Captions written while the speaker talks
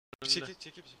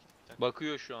Çekil.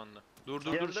 Bakıyor şu anda.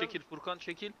 Dur çekil Furkan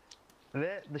çekil.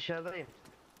 Ve dışarıdayım.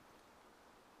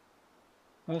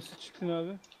 Nasıl çıktın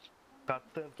abi?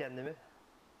 Kattım kendimi.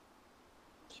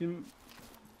 Kim?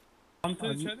 Hunter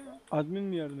içeride mi? Admin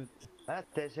mi yardım etti? Ha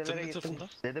TS'lere gittim. tarafında.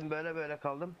 Dedim böyle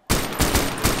kaldım.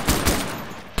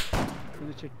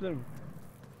 Seni çektiler mi?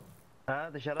 Ha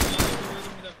dışarı.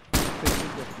 Bilmiyorum, bir dakika.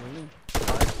 Çektik yaptın öyle mi?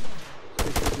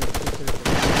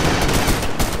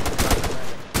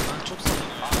 Ben çok sanırım.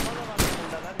 Araba da var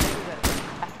yanında lan, ne güzel.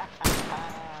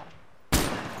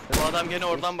 Bu adam gene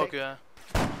oradan bakıyor ha.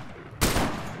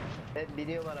 Ben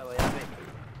biniyorum arabaya abi.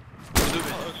 Vurdu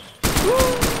beni.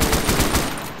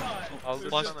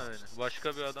 Kaldırsana beni.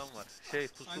 Başka bir adam var.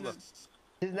 Pusula. Aynen.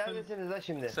 Siz neredesiniz lan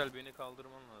şimdi? Sel beni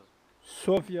kaldırman lazım.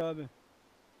 Sofya abi.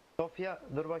 Sofya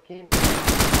dur bakayım.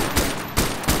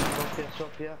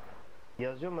 Sofya.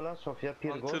 Yazıyor mu lan Sofya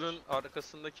Pirgos? Hunter'ın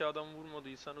arkasındaki adamı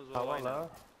vurmadıysanız o Tamam aynı. la.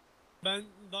 Ben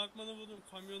Darkman'ı vurdum.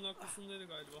 Kamyonun arkasındaydı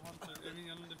galiba. Hunter evin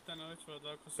yanında bir tane araç vardı.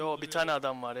 Arkasında Yo bir tane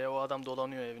adam var ya, o adam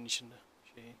dolanıyor evin içinde.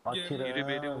 Akira. Biri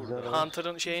beni vurdu.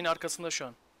 Hunter'ın şeyin arkasında şu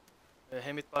an.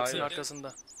 Hamid Baskın Aynen.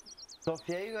 arkasında.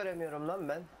 Sofya'yı göremiyorum lan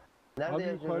ben. Nerede Abi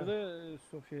yazıyor? yukarıda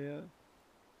Sofya ya.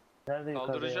 Nerede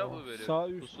yukarıda? Kaldıracağım ya? mı beni? Sağ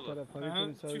üst Pusula. taraf.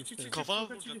 Haritanın sağ üst Çık. tarafı. Kafana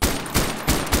Çık. vuracak.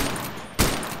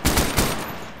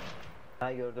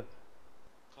 Ha gördüm.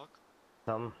 Kalk.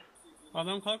 Tamam.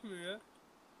 Adam kalkmıyor ya.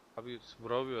 Abi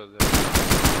vuramıyor ya.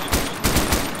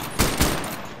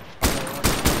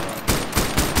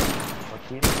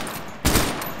 Bakayım.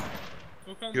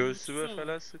 Gökhan, Göğsüme tutsana.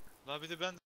 falan sık. La bir de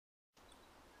ben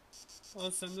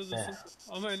Al sende dursun.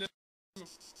 Ama ele yok.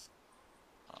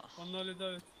 Onlarla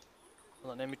idare et.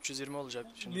 Ulan M320 olacak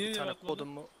şimdi. Niye Bir tane yaratmadın? kodum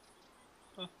mu?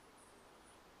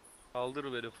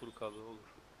 Kaldır beni Furkan olur.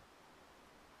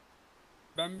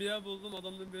 Ben bir yer buldum.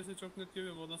 Adamların birisini çok net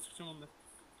görüyorum. Oradan sıkacağım onları.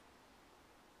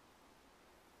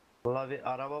 Valla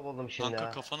bir araba buldum şimdi kanka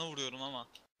ha. kafana vuruyorum ama.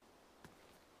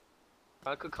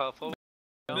 Kanka kafa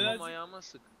Biraz- ayağıma ayağıma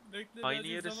sık. Bekle. Aynı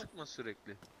birazcık yere zaman- sıkma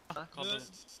sürekli. Kaldırdım.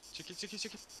 Çekil.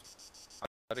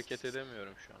 Hareket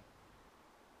edemiyorum şu an.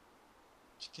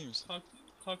 Ciddi misin?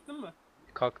 Kalktın mı?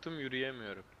 Kalktım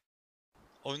yürüyemiyorum.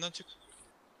 Oyundan çık.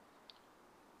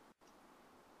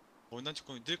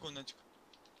 Direkt oyundan çık.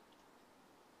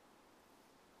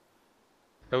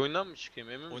 Oyundan mı çıkayım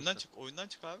emin Oyundan misin? çık. Oyundan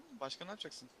çık abi. Başka ne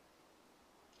yapacaksın?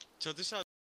 Çadır abi.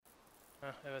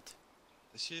 Heh, evet.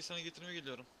 Sana getirmeye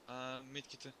geliyorum.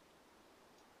 Medkit'i.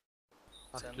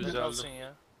 Sen de düzeldim. kalsın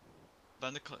ya.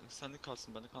 Sende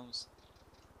kalsın, bende kalmasın.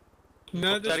 Nerede?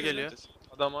 Helikopter geliyor.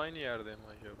 Adam aynı yerde mi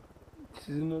acaba?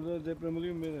 Sizin orada deprem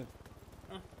oluyor mu beyler?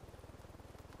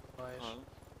 Hayır. Abi.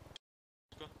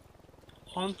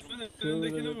 Hunter'ın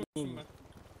önündekine vurmuşum ben.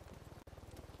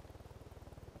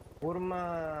 Vurma.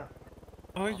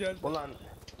 Aha geldi. Ulan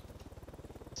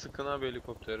Sıkın abi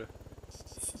helikopteri.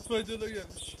 Spider'da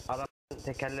gelmiş.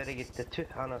 tekerleri gitti.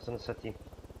 Tüh anasını satayım.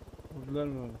 Vurdular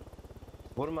mı abi?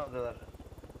 Vurmadılar.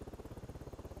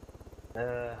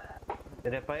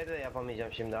 Repair de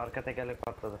yapamayacağım şimdi. Arka tekerlek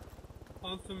patladı.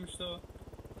 Hunter'mış da o.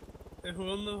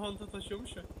 Huron'la Hunter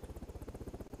taşıyormuş ya.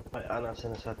 Ay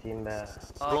anasını satayım be.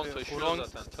 Drone Abi taşıyor Huron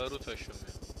zaten. Taru taşımıyor.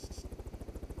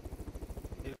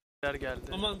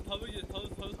 geldi. Aman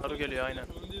taru geliyor, aynen.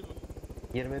 Sorun değil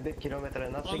bu. 21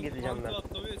 kilometre nasıl gideceğim ben? Hunter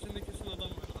atladı ve içinde kesin adam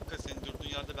var. Kanka senin durduğun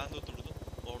yerde ben de oturdum.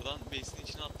 Oradan base'in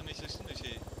içine atlamaya çalıştım da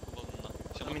balonla.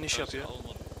 Tam iniş yapıyor.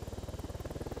 Olmadı.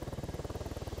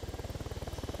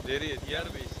 Nereye? Diğer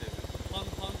base'e mi?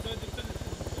 Hunter'a dikkat et.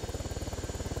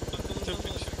 Çok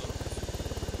finish'e doğru.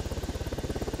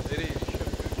 Nereye iniş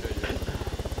yapıyor çocuğa?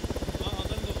 Adam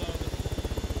da vardı.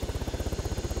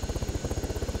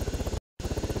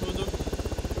 Vurdum.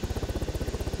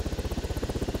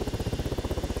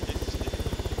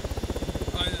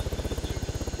 Aynen.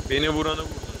 Beni vuranı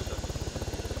vurdun sen.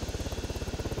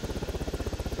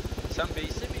 Sen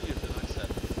base'e mi girdin Aksel?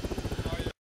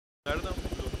 Hayır. Nereden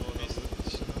buldun bu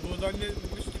adamı? Buradan ne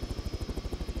vurmuş ki?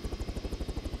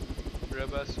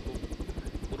 Rebel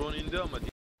Scope. Drone indi ama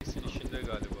base'in içinde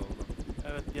galiba o.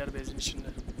 Evet, diğer base'in içinde.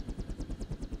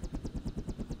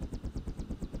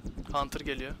 Hunter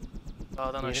geliyor.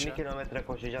 Dağdan 20 aşağı. kilometre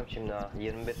koşacağım şimdi ha.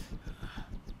 21.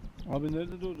 Abi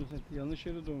nerede doğdun sen? Yanlış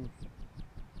yere doğmuşsun.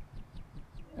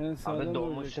 En sağdan Abi doğacaksın.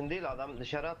 doğmuşsun değil, adam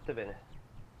dışarı attı beni.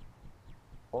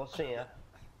 Olsun ya.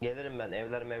 Gelirim ben.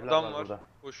 Evler mevler Adam var var. burada.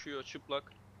 Koşuyor çıplak.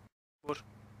 Vur.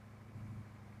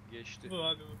 Geçti. Bu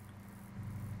abi bu.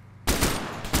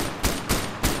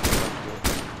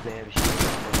 Neye bir şey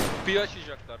Kapıyı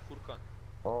açacaklar Furkan.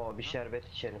 Oo bir şerbet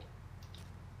içelim.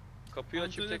 Kapıyı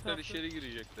açıp Kontrol tekrar etrafı. içeri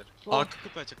girecekler. Arka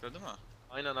kapı açacaklar değil mi?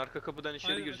 Aynen arka kapıdan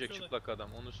içeri Aynen, girecek açıyorlar. çıplak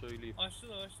adam, onu söyleyeyim.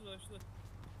 Açtılar.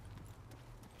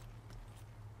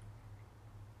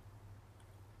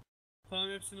 Tamam,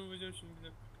 hepsini vuracağım şimdi bir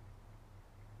dakika.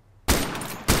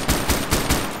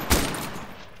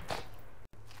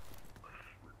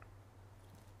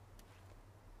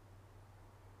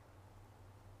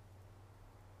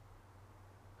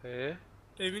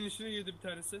 Evin içine girdi bir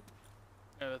tanesi.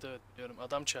 Evet biliyorum.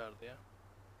 Adam çağırdı ya.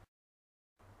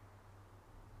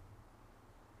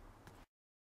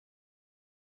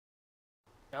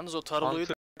 Yalnız o tarloyu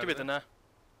Hunter takip nerede? edin ha.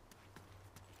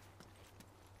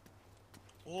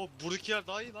 Oo, buradaki yer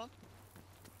daha iyi lan.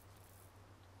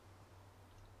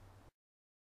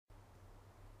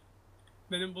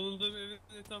 Benim bulunduğum evin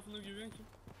etrafında güven kim?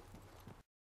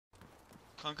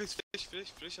 Kanka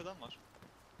fresh adam var.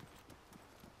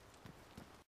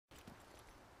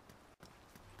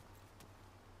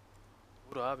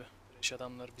 Vur abi. Fresh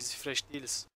adamlar. Biz fresh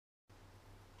değiliz.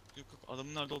 Yok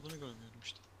adamın nerede olduğunu görmüyorum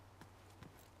işte.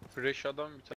 Fresh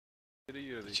adam bir tane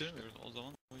girdi İçeri işte. mi girdi? O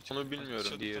zaman o içeri Onu girdi. bilmiyorum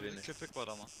Dışarıda bir tane diğerini. köpek var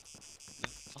ama.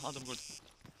 Aha, adam gördüm.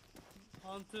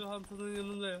 Hunter'ın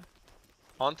yanında ya.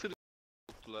 Hunter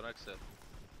tuttular Aksel.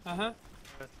 Aha.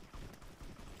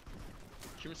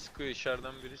 Kim sıkıyor?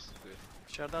 İçeriden biri sıkıyor.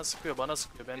 İçeriden sıkıyor. Bana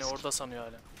sıkıyor. Beni Eski. orada sanıyor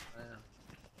hala. Aynen.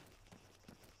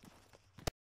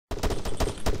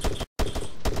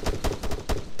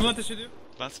 Kim ateş ediyor?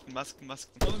 Ben sıktım.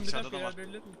 Oğlum bir İçeride dakika adam ya, var.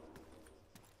 belli etme.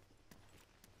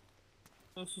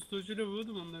 Ben susturucuyla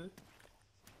vurdum onları.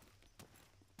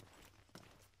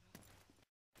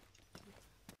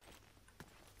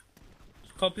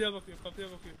 Kapıya bakıyor.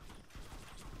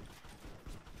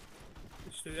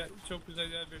 İşte ya, çok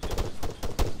güzel yer belli.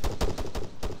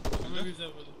 Ama Ne? güzel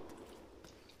vurdu.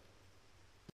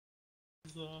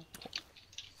 Güzel.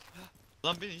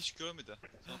 Lan beni hiç görmedi.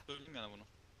 Sana söyleyeyim yani bunu.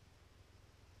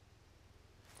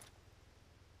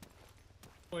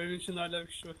 O evin içinde hala bir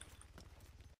kişi var.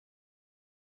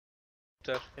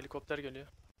 Helikopter geliyor.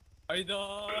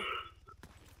 Hayda.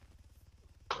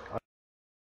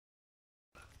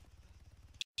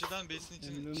 Şeyden base'in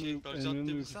için Emre'nin barajı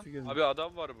atlayabilsem. uykusu geldi. Abi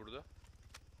adam var burada.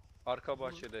 Arka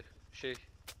bahçede.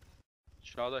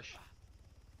 Çağdaş.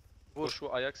 Vur.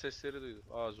 Şu ayak sesleri duydum.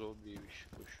 Aa zombiymiş.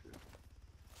 Koşuyor.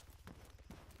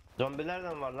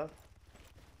 Zombilerden var lan.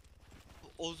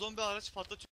 O zombi araç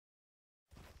patlatıyor.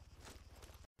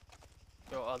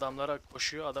 Yo, adamlara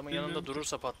koşuyor. Adamın Bilmiyorum yanında ki.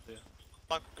 durursa patlıyor.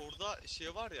 Bak orada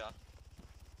şey var ya.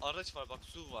 Araç var bak,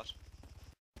 su var.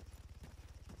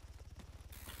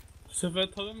 Bu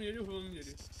sefer tava mı geliyor, hava mı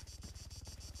geliyor?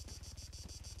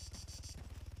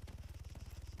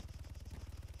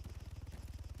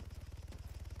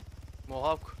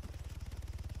 Mohawk.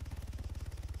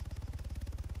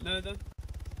 Nereden?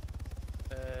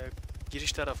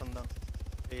 Giriş tarafından.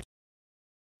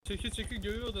 Çekil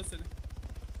görüyor o da seni.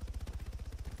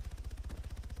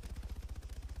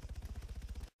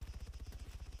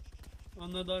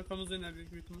 Onlar da arkamızda iner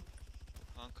büyük ihtimal.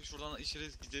 Kanka şuradan içeri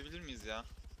gidebilir miyiz ya?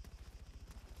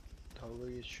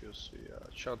 Dalga geçiyorsun ya.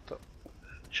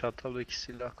 Çantadaki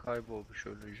silah kaybolmuş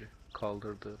ölünce.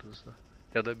 Kaldırdığınızda.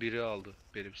 Ya da biri aldı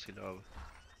benim silahımı.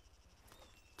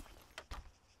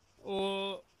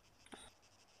 O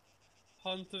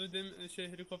Hunter'ı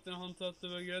helikopterin Hunter attığı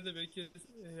bölgelerde belki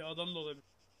adam da olabilir.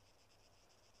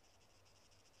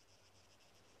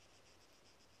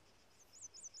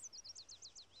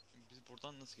 Biz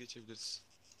buradan nasıl geçebiliriz?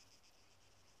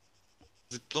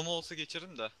 Zıplama olsa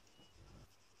geçerim de.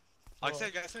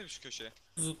 Aksel gelsene bir şu köşeye.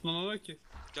 Zıplama var ki.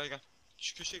 Gel.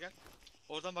 Şu köşeye gel.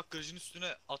 Oradan bak, garajın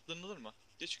üstüne atlanılır mı?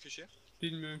 Geç şu köşeye.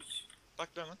 Bilmiyorum ki.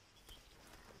 Bak bir hemen.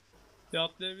 Ya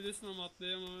atlayabilirsin ama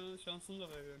atlayamama şansın da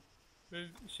var yani.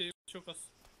 Böyle şey çok az.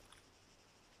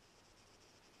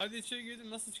 Hadi içeri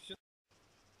girdin, nasıl çıkacaksın?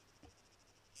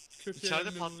 Köpeğe İçeride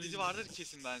elme patlayıcı vurayım. vardır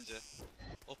kesin bence.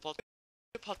 O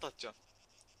patlatacağım.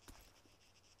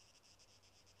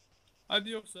 Hadi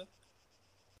yoksa.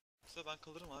 Yoksa ben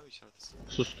kalırım abi içeride.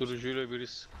 Susturucuyla biri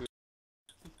sıkıyor.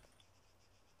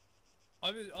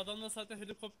 Abi adamlar zaten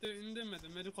helikoptere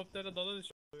indirmedim. Helikopterle dalar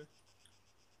içeri.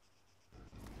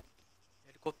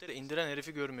 Helikopteri indiren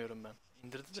herifi görmüyorum ben.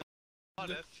 İndirdi de. Var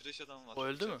ya, fresh adam var. O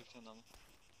öldü mü? İçeride bir tane adam var.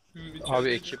 Abi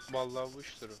İçerideydi. ekip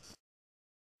mallanmıştır o.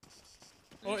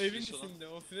 O Evet, evin fresh olan. içinde.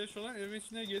 O fresh olan evin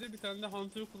içine girdi. Bir tane de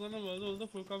Hunter'ı kullanamadı. Onu da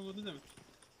Furkan vurdu demek.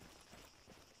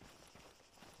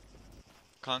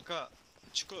 Kanka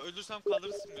Çiko, ölürsem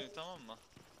kaldırırsın beni, tamam mı?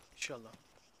 İnşallah.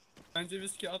 Bence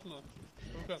riske atma.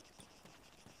 Furkan.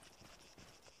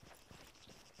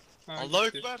 Ha, Allah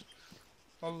gitti. ekber.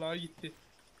 Vallahi gitti.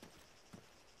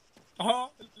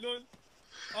 Aha lol.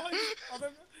 Aha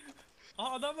adam.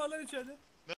 Aha adam var lan içeride.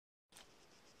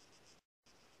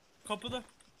 kapıda.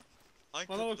 Hangi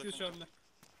Bana kapıda bakıyor şu kanka? anda.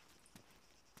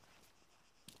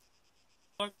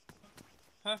 Bak.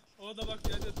 Heh, o da bak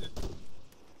yerde yatıyor.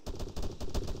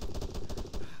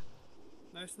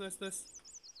 Nice.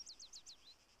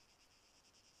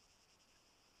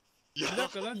 Bir Ya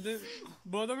dakika lan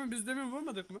bu adamı biz demin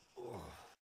vurmadık mı?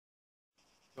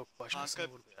 Yok başkasını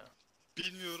Kanka- vurdu ya.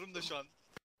 bilmiyorum da şu an.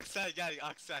 Aksel gel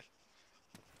Aksel.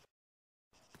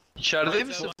 İçeride Aksel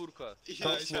misin var. Furkan?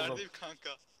 Ya içerideyim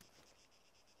kanka.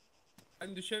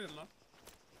 Ben düşerim lan.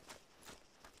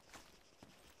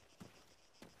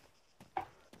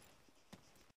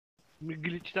 Bir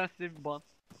glitch'ten size bir ban.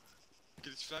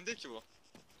 Glitch falan değil ki bu.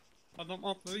 Adam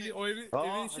atladı. O evin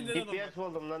Aa içinde de adam var. DPS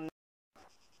buldum lan.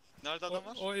 Nerede adam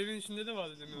var? O evin içinde de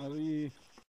vardı demin. Abi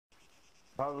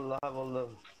Vallahi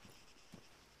buldum.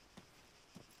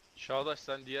 Çağdaş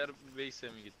sen diğer base'e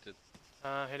mi gittin?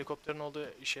 Ha, helikopterin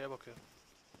olduğu şeye bakıyor.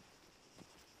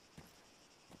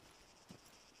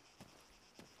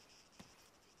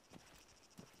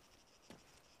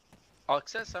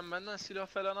 Aksel sen benden silah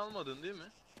falan almadın değil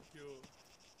mi? Yo.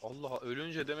 Allah,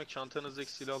 ölünce demek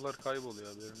çantanızdaki silahlar kayboluyor,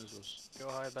 haberiniz olsun.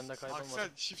 Yok hayır bende kaybolmadı. Aksel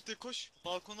shift'e koş.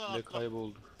 Balkona Ne atla.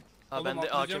 kayboldu? Ha Oğlum,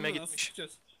 bende atlayacağım AKM da nasıl gitmiş.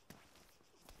 çıkacağız?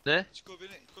 Ne? Çiko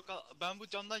beni. Ben bu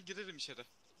camdan girerim içeri.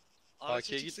 Araç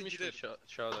AK'ye çıksa gitmiş mi girerim.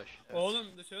 Çağdaş? Evet.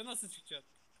 Oğlum dışarı nasıl çıkacaksın?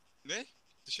 Ne?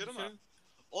 Dışarı mı?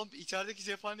 Oğlum içerideki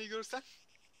cephaneyi görsen.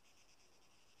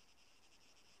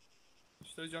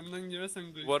 İşte camdan girersen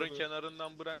glitch Duvarın oluyor.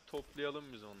 kenarından bırak,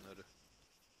 toplayalım biz onları.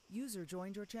 User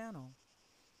joined your channel.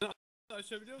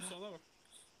 Açabiliyor musun ona bak.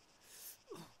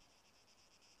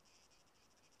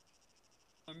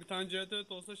 Lan bir tane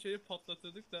C4 olsa şeyi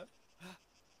patlatırdık da.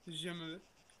 Jem'i.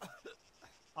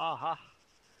 Aha.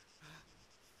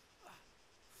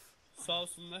 Sağ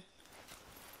olsunlar.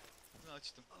 Bunu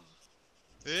açtım.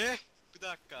 Bir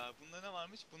dakika. Bunda ne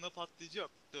varmış? Bunda patlayıcı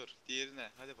yok. Dur.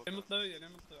 Diğerine. Hadi bakalım. Emutlara gel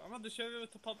emutlara. Ama dışarı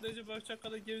patlayıcı bırakacak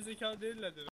kadar gerizekalı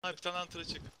değiller dedi. Ha bir tane antra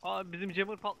çık. Aa bizim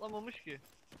jammer patlamamış ki.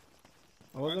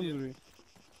 havada mı Hadi. duruyor?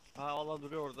 Ha valla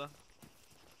duruyor orada.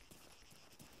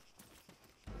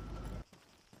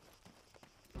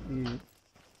 İyi.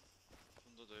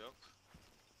 Bunda da yok.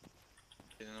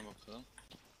 Yerine bakalım.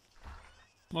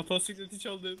 Motosikleti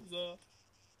çaldı za.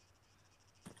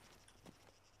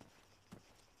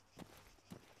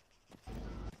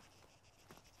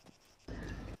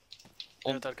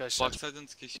 Evet arkadaşlar Baksaydın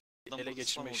keşke. ele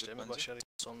geçirme işlemi başarıyla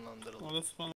sonlandırıldı. Orası falan.